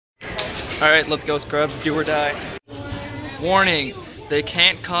Alright, let's go, scrubs. Do or die. Warning. They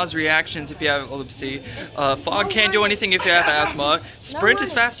can't cause reactions if you have epilepsy. Fog can't do anything if you have asthma. Sprint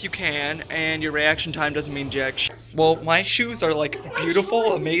as fast as you can, and your reaction time doesn't mean jack shit. Well, my shoes are like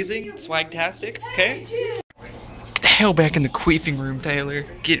beautiful, amazing, swagtastic, okay? Get the hell back in the queefing room, Tyler.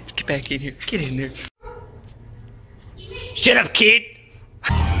 Get back in here. Get in there. Shut up, kid!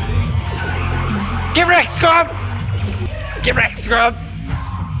 Get wrecked, scrub! Get wrecked, scrub!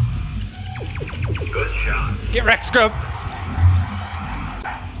 Good shot. Get wrecked, scrub!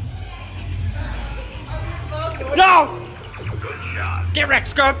 No! Good shot. Get wrecked,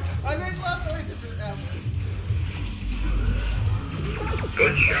 scrub! I made left noises for that.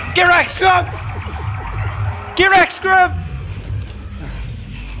 Good shot. Get wrecked, scrub! Get wrecked, scrub!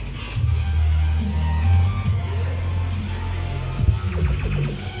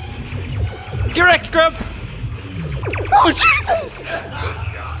 Get wrecked, scrub! Oh, Jesus! Good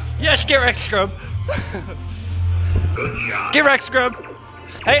shot. Yes, get wrecked, scrub! Good shot. Get wrecked, scrub!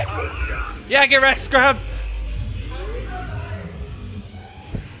 Hey! Good shot. Yeah, get wrecked, scrub!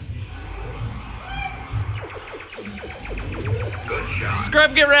 Good shot.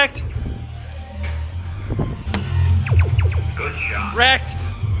 Scrub, get wrecked! Good shot. Wrecked!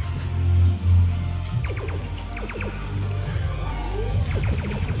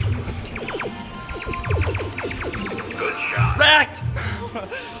 Good shot. Wrecked!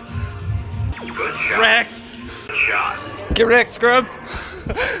 Good shot. Wrecked! Good shot. Get wrecked, scrub!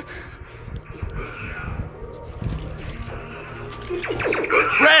 Good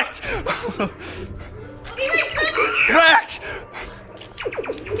shot. Wrecked! Good shot. Wrecked!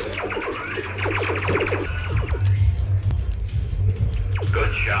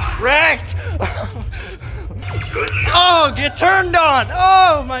 Good shot. Wrecked! Good shot. Oh, get turned on!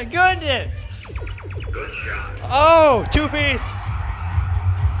 Oh my goodness! Good shot. Oh, two-piece!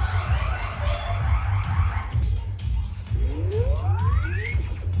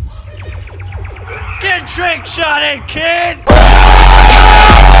 Get trick shotted, kid! Good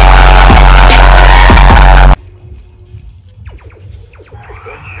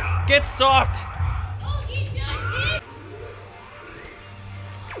shot. Get socked!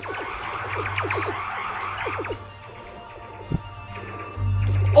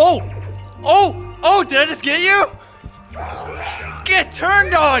 Oh! Oh! Oh, did I just get you? Get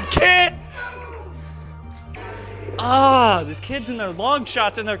turned on, kid! Ah, these kids in their long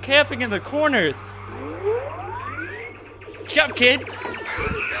shots and they're camping in the corners. Shut up, kid!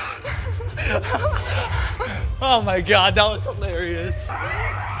 Oh my god, that was hilarious.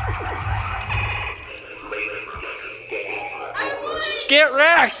 Get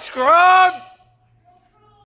wrecked, scrub!